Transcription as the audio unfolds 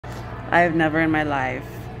I have never in my life.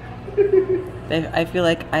 I feel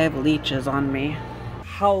like I have leeches on me.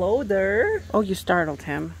 Hello there. Oh, you startled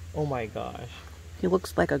him. Oh my gosh. He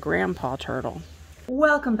looks like a grandpa turtle.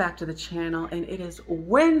 Welcome back to the channel, and it is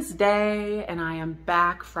Wednesday, and I am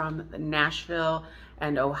back from Nashville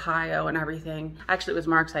and Ohio and everything. Actually, it was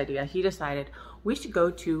Mark's idea. He decided we should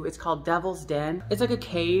go to, it's called Devil's Den. It's like a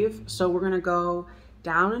cave, so we're gonna go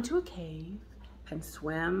down into a cave and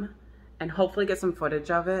swim and hopefully get some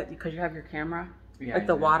footage of it because you have your camera, yeah, like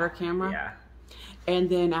the water camera. Yeah. And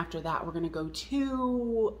then after that, we're gonna go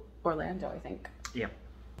to Orlando, I think. Yep.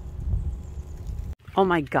 Oh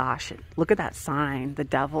my gosh, look at that sign, the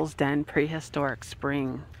Devil's Den Prehistoric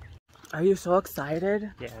Spring. Are you so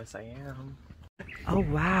excited? Yes, I am. Oh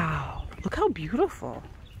wow, look how beautiful.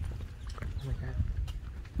 Oh my god.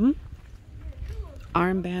 Hmm?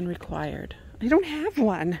 Armband required. I don't have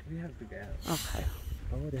one. We have to get. Okay.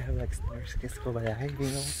 Oh, they have like scuba diving.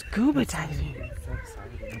 Scuba diving. That's so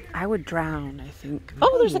exciting. I would drown, I think.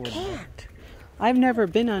 Oh, there's a cat. I've never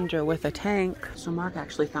been under with a tank. So Mark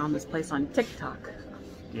actually found this place on TikTok.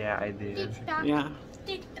 Yeah, I did. Yeah.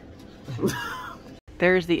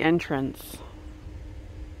 There's the entrance.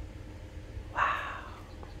 Wow.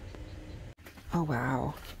 Oh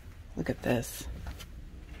wow. Look at this.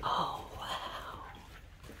 Oh wow.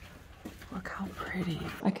 Look how pretty.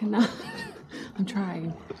 I cannot. I'm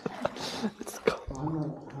trying. It's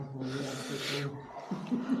cold.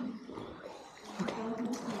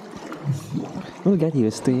 We'll get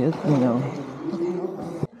used to it, you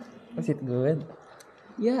know. Was it good?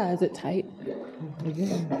 Yeah, is it tight?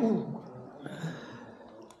 Yeah.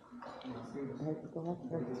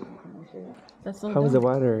 How was the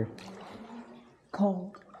water?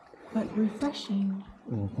 Cold, but refreshing.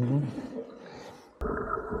 Mm-hmm.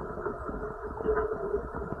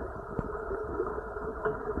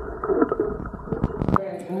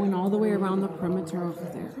 I went all the way around the perimeter over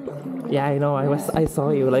there. Yeah, I know. I saw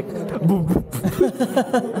you like.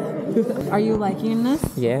 Are you liking this?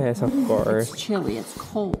 Yes, of course. It's chilly. It's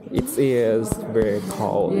cold. It is very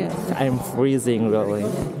cold. Yeah. I'm freezing really.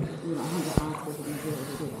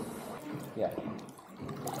 Yeah.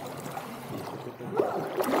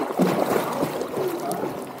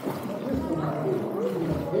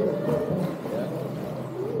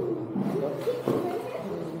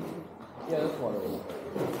 Yeah, that's wonderful.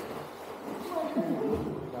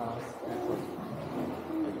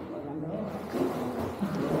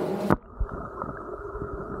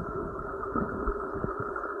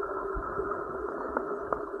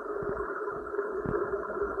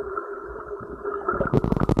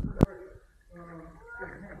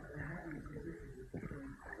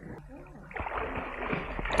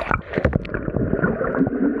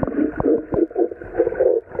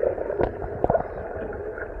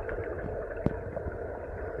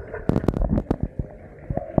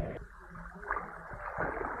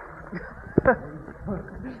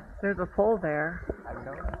 There's a pole there. I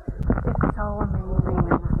know. It's so amazing.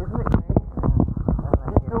 Isn't it great?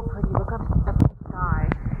 It's so pretty. Look up at the sky.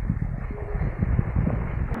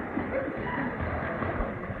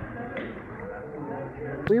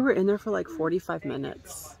 We were in there for like 45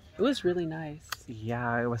 minutes. It was really nice.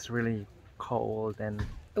 Yeah, it was really cold and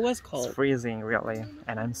It was it's cold. freezing really,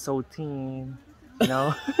 and I'm so thin, you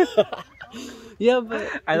know. Yeah, but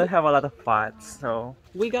I don't have a lot of fats, so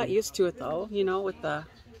we got used to it though, you know, with the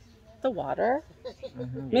water.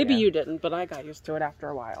 Maybe yeah. you didn't, but I got used to it after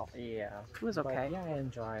a while. Yeah, It was okay. But yeah, I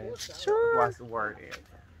enjoy it. Sure. It was worth it.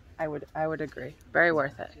 I would agree. Very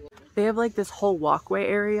worth it. They have like this whole walkway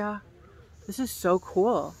area. This is so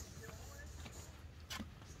cool.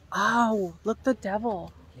 Oh, look, the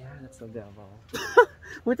devil Yeah, that's the devil.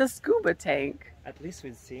 with a scuba tank. At least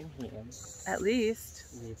we've seen him. At least.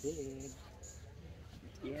 We did.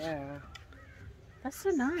 Yeah. That's so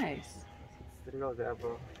nice. It's the real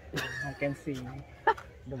devil. I can see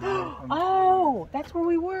the moon from Oh, that's where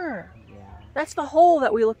we were. here. Yeah. That's the hole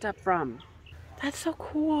that we looked up from. That's so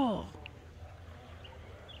cool.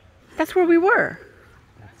 That's where we were.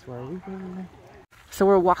 That's where we go. So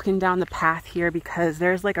we're walking down the path here because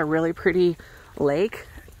there's like a really pretty lake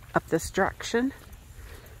up this direction.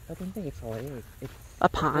 I don't think it's a lake. It's A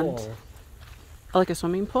pond. pool, Oh, like a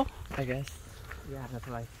swimming pool? I guess. Yeah, that's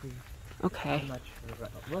what I see. Okay. I'm not sure,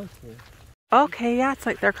 but we'll see. Okay, yeah, it's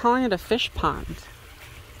like they're calling it a fish pond.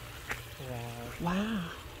 Wow. Wow.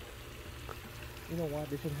 You know what?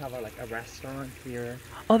 They should have like a restaurant here.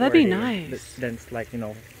 Oh, that'd be where nice. Then it's like, you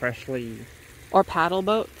know, freshly. Or paddle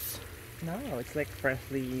boats. No, it's like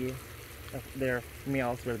freshly. Their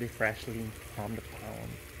meals will be freshly from the pond.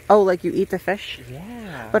 Oh, like you eat the fish?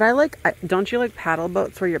 Yeah. But don't you like paddle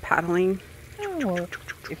boats where you're paddling? Oh,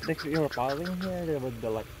 if like you were following here, there would be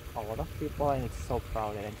like a lot of people, and it's so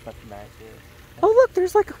crowded and it's not bad here. Oh look,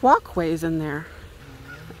 there's like walkways in there.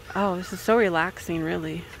 Oh, this is so relaxing,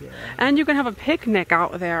 really. Yeah. And you can have a picnic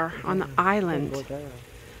out there on the island. Go there.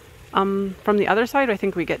 From the other side, I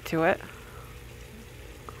think we get to it.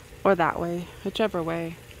 Or that way, whichever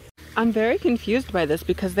way. I'm very confused by this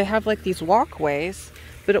because they have like these walkways,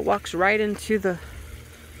 but it walks right into the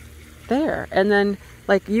there. And then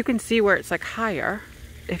like you can see where it's like higher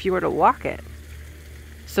if you were to walk it.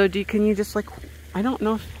 So can you just like, I don't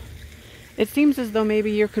know if, it seems as though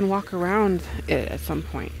maybe you can walk around it at some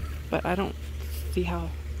point, but I don't see how.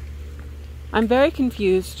 I'm very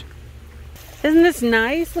confused. Isn't this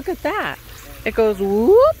nice? Look at that. It goes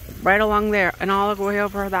whoop right along there and all the way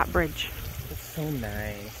over that bridge. It's so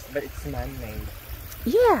nice, but it's man-made.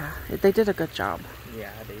 Yeah, they did a good job.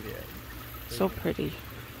 Yeah, they did. So pretty.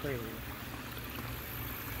 Pretty.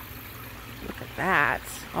 Look at that.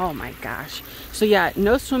 Oh my gosh. So yeah,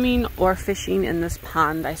 no swimming or fishing in this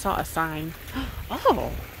pond. I saw a sign.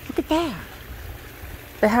 Oh, look at that.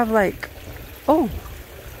 They have like, oh,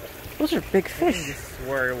 those are big fish. This is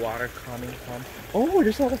where water coming from. Oh,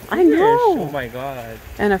 there's a lot of fish. I know. Oh my god.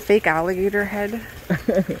 And a fake alligator head.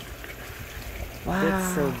 Wow.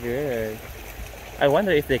 That's so good. I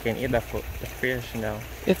wonder if they can eat the fish now.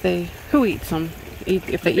 If they, who eats them?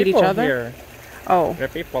 If they eat each People other? Here, oh. there are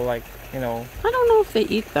people like, you know. I don't know if they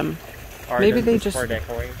eat them. Or maybe they just. For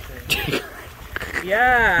decoration.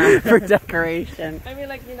 Yeah. For decoration. I mean,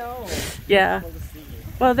 like, you know. Yeah.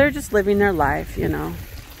 Well, they're just living their life, you know.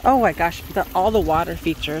 Oh my gosh, all the water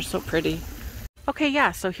features, so pretty. Okay,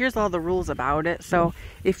 yeah, so here's all the rules about it. So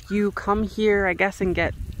if you come here, I guess, and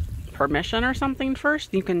get permission or something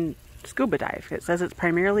first, you can scuba dive. It says it's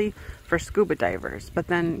primarily for scuba divers, but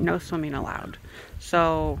then no swimming allowed.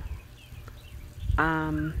 So,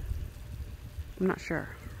 I'm not sure,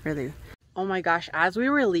 really. Oh my gosh, as we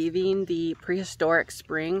were leaving the prehistoric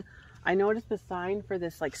spring, I noticed the sign for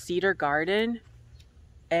this like cedar garden,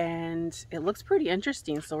 and it looks pretty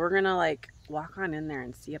interesting. So we're gonna like walk on in there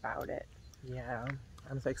and see about it. Yeah,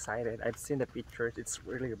 I'm so excited. I've seen the pictures. It's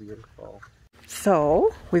really beautiful.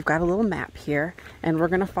 So we've got a little map here, and we're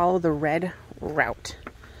gonna follow the red route.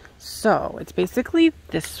 So it's basically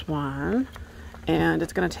this one, and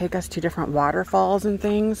it's gonna take us to different waterfalls and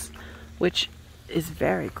things, which is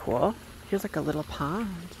very cool. Here's like a little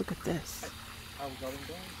pond. Look at this.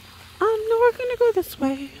 No, we're gonna go this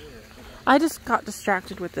way. I just got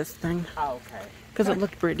distracted with this thing. Oh, okay. Because it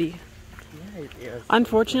looked pretty. Yeah, it is.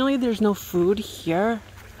 Unfortunately, there's no food here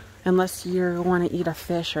unless you want to eat a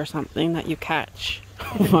fish or something that you catch.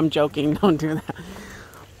 I'm joking, don't do that.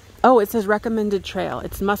 Oh, it says recommended trail.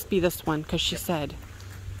 It must be this one because she said,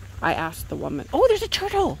 I asked the woman. Oh, there's a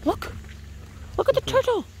turtle. Look. Look at the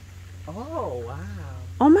turtle. Oh, wow.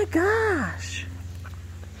 Oh my gosh.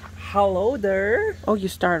 Hello there. Oh, you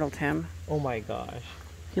startled him. Oh my gosh.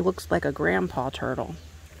 He looks like a grandpa turtle.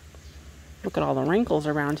 Look at all the wrinkles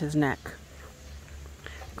around his neck.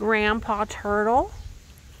 Grandpa turtle.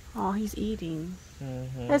 Oh, he's eating.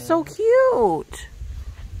 That's so cute.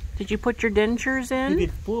 Did you put your dentures in? You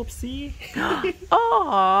did poopsie.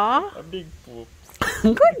 Aww. A big poop.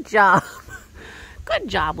 Good job. Good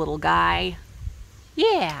job, little guy.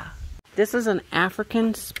 Yeah. This is an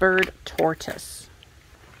African spurred tortoise.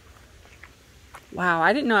 Wow,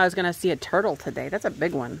 I didn't know I was going to see a turtle today. That's a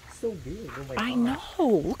big one. So big. Oh my I gosh. know.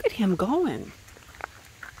 Look at him going.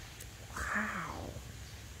 Wow.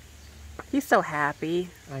 He's so happy.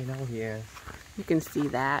 I know he is. You can see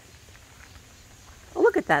that. Oh,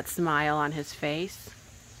 look at that smile on his face.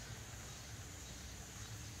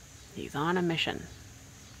 He's on a mission.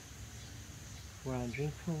 Well,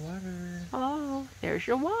 drink some water. Oh, there's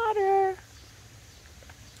your water.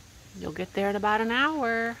 You'll get there in about an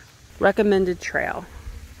hour. Recommended trail.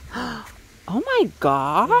 Oh my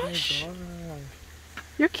gosh. Oh my gosh.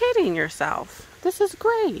 You're kidding yourself. This is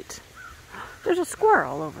great. There's a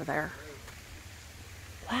squirrel over there.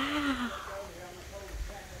 Wow.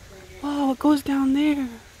 Oh, it goes down there.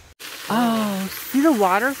 Oh, see the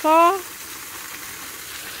waterfall?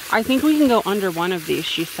 I think we can go under one of these,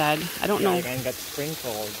 she said. I don't know. And get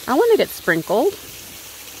sprinkled. I want to get sprinkled.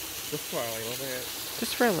 Just for a little bit.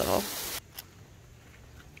 Just for a little.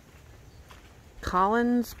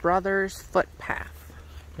 Collins Brothers footpath.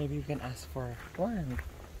 Maybe you can ask for one.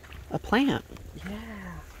 A plant?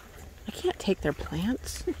 Yeah. I can't take their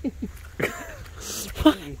plants. You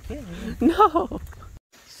can. No.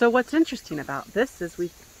 So what's interesting about this is we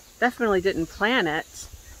definitely didn't plan it.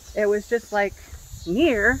 It was just like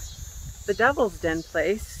near the Devil's Den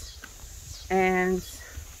place. And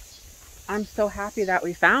I'm so happy that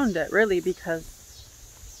we found it, really, because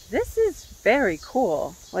This is very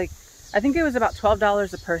cool. Like, I think it was about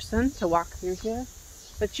 $12 a person to walk through here.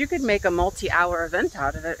 But you could make a multi-hour event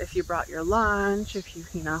out of it if you brought your lunch, if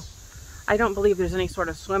you know. I don't believe there's any sort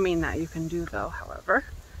of swimming that you can do though, however.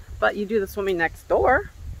 But you do the swimming next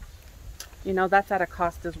door. You know, that's at a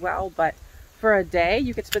cost as well. But for a day,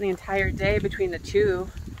 you could spend the entire day between the two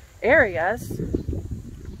areas.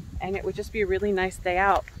 And it would just be a really nice day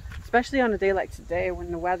out. Especially on a day like today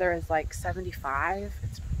when the weather is like 75.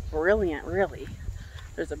 It's brilliant, really.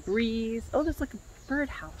 There's a breeze. Oh, there's like a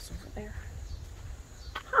birdhouse over there.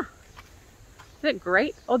 Huh. Isn't it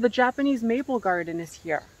great? Oh, the Japanese maple garden is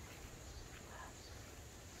here.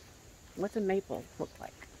 What's a maple look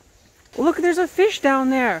like? Look, there's a fish down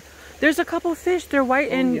there. There's a couple fish. They're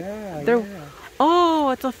white and they're. Oh,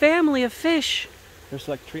 it's a family of fish. There's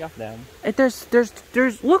like 3 of them. There's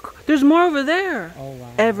look, there's more over there. Oh wow.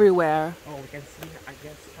 Everywhere. Oh, we can see, I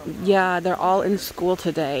guess. Yeah, they're all in school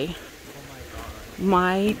today. Oh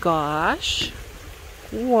My gosh.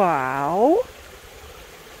 Wow.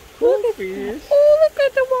 Look at fish. Oh, look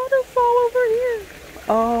at the waterfall over here.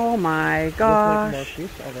 Oh my gosh. There's like more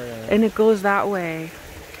fish over there. And it goes that way.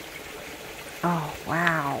 Oh,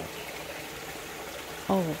 wow.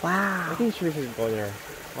 Oh, wow. I think we should go there.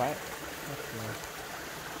 Right?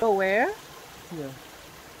 Go where? Yeah.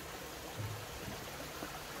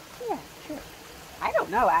 Yeah, sure. I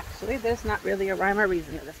don't know, actually. There's not really a rhyme or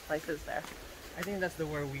reason that this place is there. I think that's the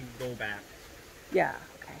where we go back. Yeah,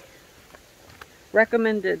 okay.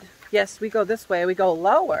 Recommended. Yes, we go this way. We go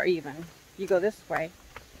lower, even. You go this way.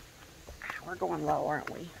 We're going low, aren't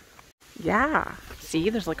we? Yeah. See,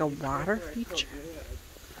 there's like a water feature.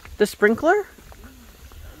 The sprinkler?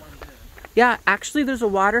 Yeah, actually there's a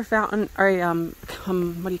water fountain, or a,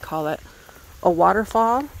 what do you call it? A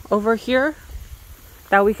waterfall over here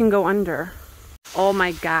that we can go under. Oh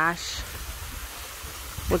my gosh.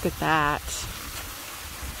 Look at that.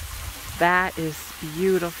 That is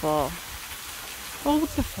beautiful. Oh,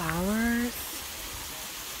 look at the flowers.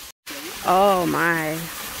 Oh my.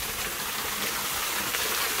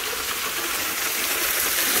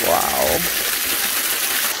 Wow.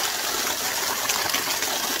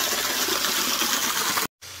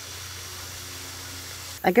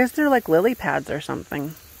 I guess they're like lily pads or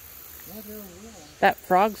something. That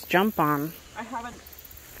frogs jump on. I haven't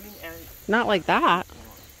seen any. Not like that.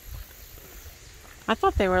 I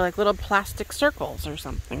thought they were like little plastic circles or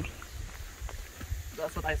something.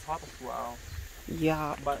 That's what I thought as well.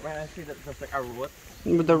 Yeah. But when I see that there's like a root.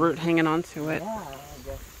 With the root hanging onto it. Yeah,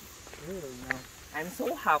 that's really nice. I'm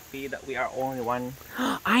so happy that we are only one.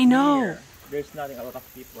 I know. Here. There's not a lot of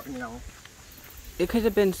people, you know. It could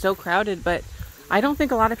have been so crowded, but I don't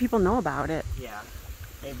think a lot of people know about it. Yeah.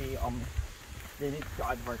 Maybe they need to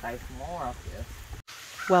advertise more of this.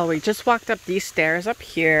 Well, we just walked up these stairs up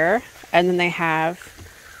here, and then they have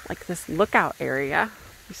like this lookout area.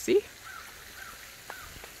 You see?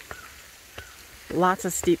 Lots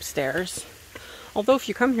of steep stairs. Although if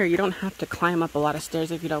you come here, you don't have to climb up a lot of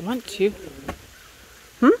stairs if you don't want to.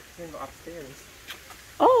 You can go upstairs.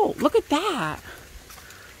 Oh, look at that.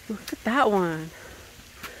 Look at that one.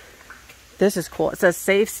 This is cool. It says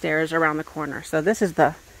safe stairs around the corner. So this is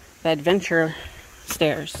the adventure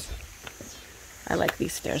stairs. I like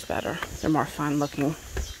these stairs better. They're more fun looking.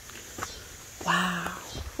 Wow.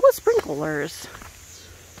 What sprinklers.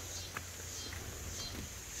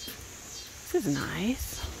 This is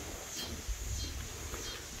nice.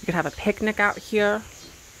 You could have a picnic out here.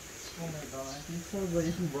 Oh my god, these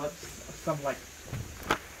celebrations brought some like,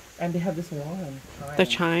 and they have this one. The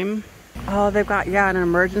chime. Oh, they've got, yeah, an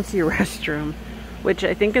emergency restroom, which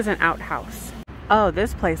I think is an outhouse. Oh,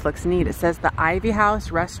 this place looks neat. It says the Ivy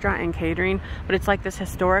House Restaurant and Catering, but it's like this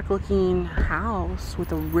historic looking house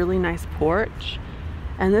with a really nice porch.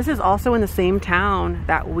 And this is also in the same town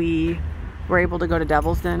that we were able to go to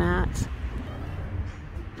Devil's Den at.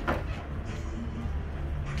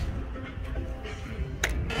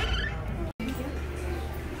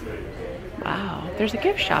 Wow, there's a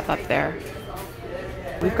gift shop up there.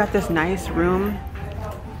 We've got this nice room.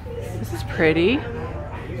 This is pretty.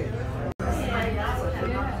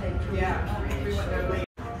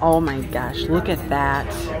 Oh my gosh, look at that.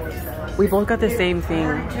 We both got the same thing.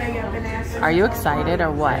 Are you excited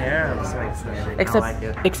or what? Yeah, I'm so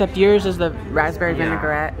excited. Except yours is the raspberry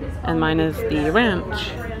vinaigrette and mine is the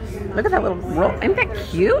ranch. Look at that little roll. Isn't that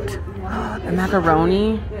cute? The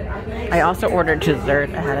macaroni. I also ordered dessert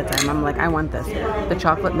ahead of time. I'm like, I want this. The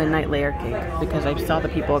chocolate midnight layer cake. Because I saw the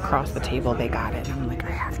people across the table, they got it. And I'm like,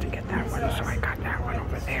 I have to get that one. So I got that one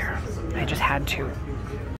over there. I just had to.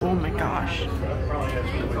 Oh my gosh.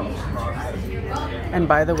 And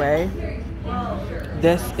by the way,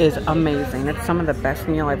 This is amazing. It's some of the best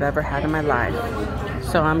meal I've ever had in my life.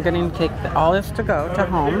 So I'm going to take all this to go to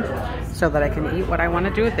home so that I can eat what I want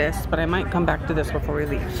to do with this, but I might come back to this before we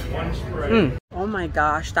leave. Oh my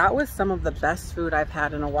gosh, that was some of the best food I've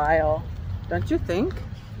had in a while. Don't you think?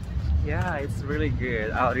 Yeah, it's really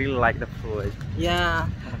good. I really like the food. Yeah.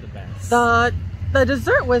 One of the best. The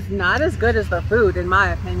dessert was not as good as the food, in my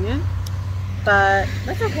opinion. But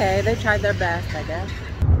that's okay. They tried their best, I guess.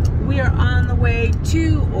 We are on the way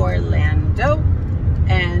to Orlando,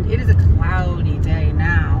 and it is a cloudy day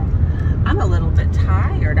now. I'm a little bit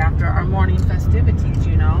tired after our morning festivities,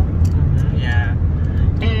 you know? Yeah.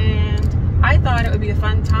 And I thought it would be a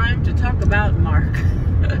fun time to talk about Mark.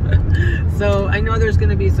 So I know there's going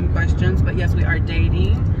to be some questions, but yes, we are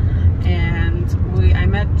dating. And I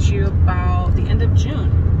met you about the end of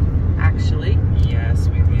June, actually. Yes,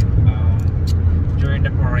 we did. During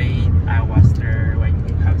the parade, I was there when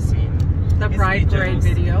you have seen the Pride Parade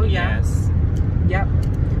video. Yes. Yep.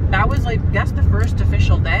 That was like, that's the first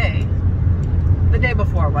official day. The day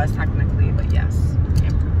before was technically, but yes.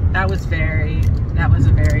 Yep. That was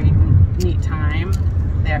a very neat time.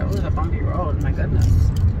 There, it was a bumpy road, my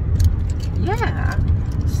goodness. Yeah.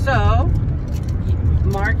 So,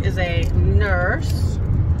 Mark is a nurse.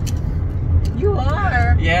 You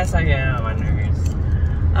are? Yes, I am a nurse.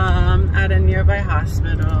 At a nearby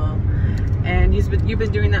hospital. And you've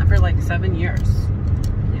been doing that for like 7 years.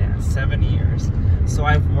 Yeah, 7 years. So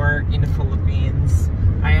I've worked in the Philippines.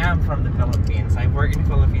 I am from the Philippines. I've worked in the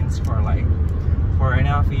Philippines for like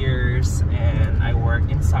 4.5 years, and I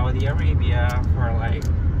worked in Saudi Arabia for like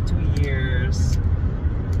 2 years.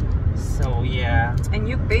 So yeah. And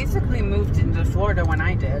you basically moved into Florida when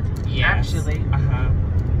I did. Yes. Actually.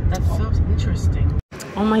 That's so interesting.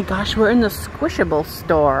 Oh my gosh, we're in the Squishable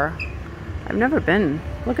store. I've never been.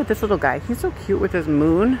 Look at this little guy. He's so cute with his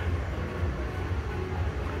moon.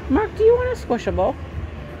 Mark, do you want a Squishable?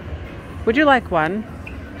 Would you like one?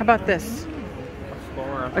 How about this?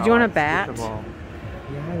 Or do you want a bat? Squishable.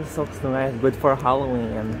 Yeah, this looks nice. Good for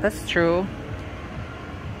Halloween. That's true.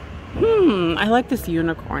 I like this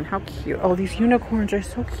unicorn. How cute. Oh, these unicorns are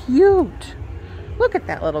so cute. Look at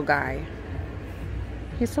that little guy.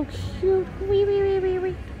 He's so cute. Wee, wee, wee, wee,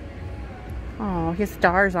 wee. Oh, he has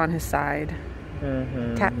stars on his side.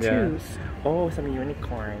 Tattoos. Yeah. Oh, some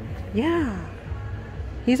unicorn. Yeah.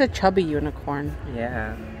 He's a chubby unicorn.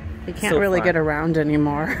 Yeah. He can't really get around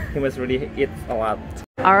anymore. He must really eat a lot.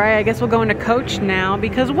 All right, I guess we'll go into Coach now,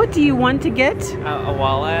 because what do you want to get? A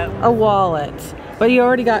wallet. A wallet. But you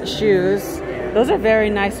already got shoes. Those are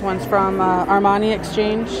very nice ones from Armani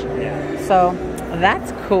Exchange. Yeah. So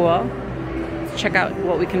that's cool. Let's check out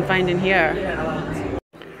what we can find in here.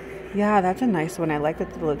 Yeah, that's a nice one. I like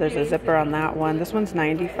that there's a zipper on that one. This one's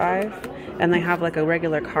 $95, and they have like a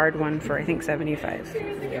regular card one for I think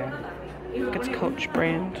 $75. Yeah. It's Coach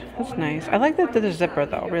brand. That's nice. I like that there's a zipper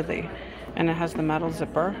though, really. And it has the metal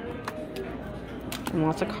zipper. And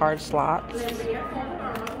lots of card slots.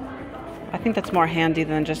 I think that's more handy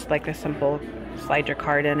than just like a simple slide your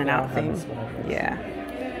card in and out thing. Yeah.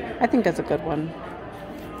 I think that's a good one.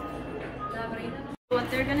 What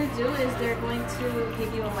they're going to do is they're going to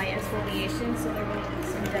give you a light exfoliation, so they're going to do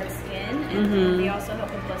some dead skin, and they also help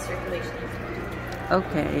with blood circulation as well.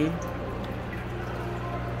 Okay.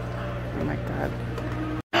 Oh my god.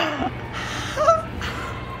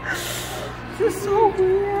 This is so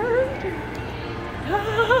weird.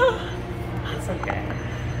 It's okay.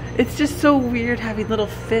 It's just so weird having little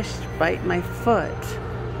fish bite my foot.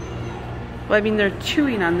 Well, I mean, they're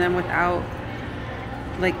chewing on them without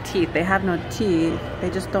like teeth. They have no teeth.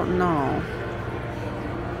 They just don't know.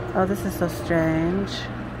 Oh, this is so strange.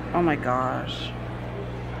 Oh my gosh.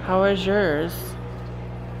 How is yours?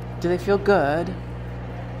 Do they feel good?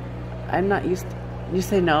 I'm not used to... You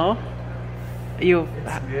say no? You...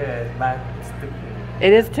 It's good, but it's sticky.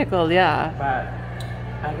 It is tickled, yeah. But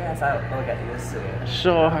I guess I'll get used to it.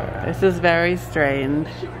 Sure. This is very strange.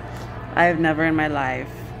 I have never in my life.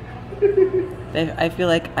 I feel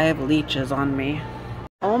like I have leeches on me.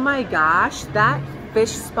 Oh my gosh, that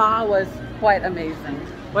fish spa was quite amazing.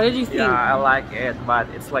 What did you think? Yeah, I like it, but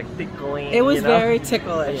it's like tickling. It was, you know? very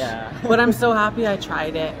ticklish. Yeah. But I'm so happy I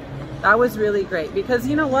tried it. That was really great because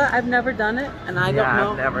you know what? I've never done it, and I don't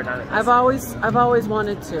know. I've never done it. I've always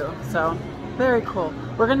wanted to. So very cool.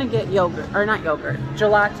 We're gonna get yogurt, or not yogurt,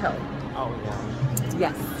 gelato. Oh yeah.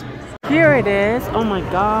 Yes. Here it is. Oh my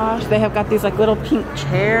gosh, they have got these like little pink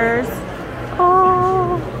chairs.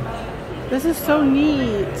 Oh, this is so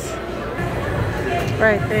neat.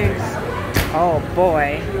 Right, thanks. Oh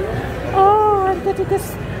boy. Oh,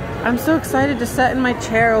 I'm so excited to sit in my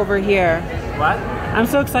chair over here. What? I'm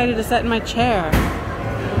so excited to sit in my chair.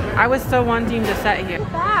 I was so wanting to sit here. Look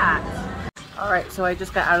at that. All right, so I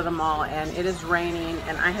just got out of the mall and it is raining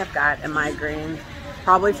and I have got a migraine,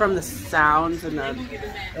 probably from the sounds and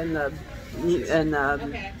the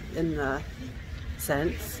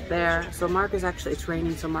scents there. So Mark is actually, it's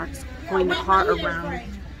raining, so Mark's pulling the car around.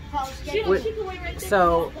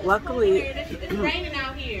 So luckily he's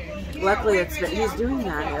doing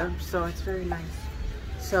that, so it's very nice.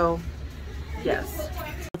 So yes,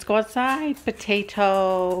 let's go outside.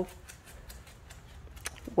 Potato.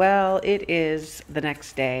 Well, it is the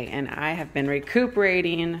next day and I have been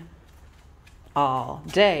recuperating all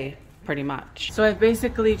day pretty much. So I've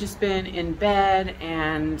basically just been in bed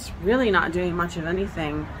and really not doing much of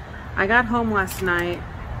anything. I got home last night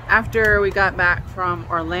after we got back from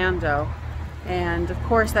Orlando, and of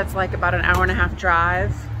course that's like about an hour and a half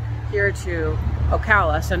drive here to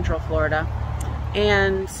Ocala, Central Florida,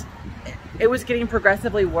 and it was getting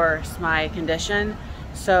progressively worse, my condition.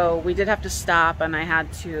 So we did have to stop and I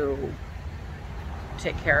had to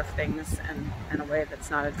take care of things in a way that's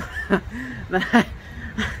not a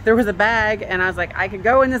there was a bag and I was like, I could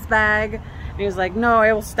go in this bag, and he was like, no,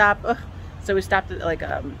 I will stop. Ugh. So we stopped at like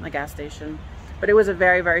a gas station, but it was a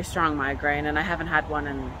very, very strong migraine and I haven't had one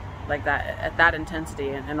in like that at that intensity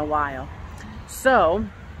in a while. So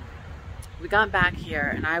we got back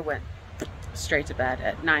here and I went straight to bed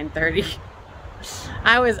at 9:30.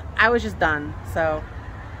 I was just done. So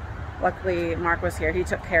luckily Mark was here. He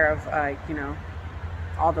took care of you know,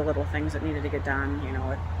 all the little things that needed to get done, you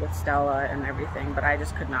know, with Stella and everything, but I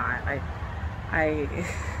just could not.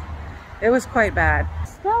 It was quite bad.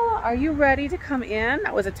 Stella, are you ready to come in?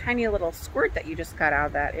 That was a tiny little squirt that you just got out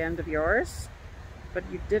of that end of yours, but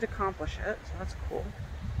you did accomplish it, so that's cool.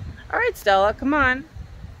 All right, Stella, come on.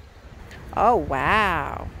 Oh,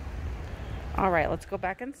 wow. All right, let's go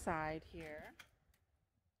back inside here.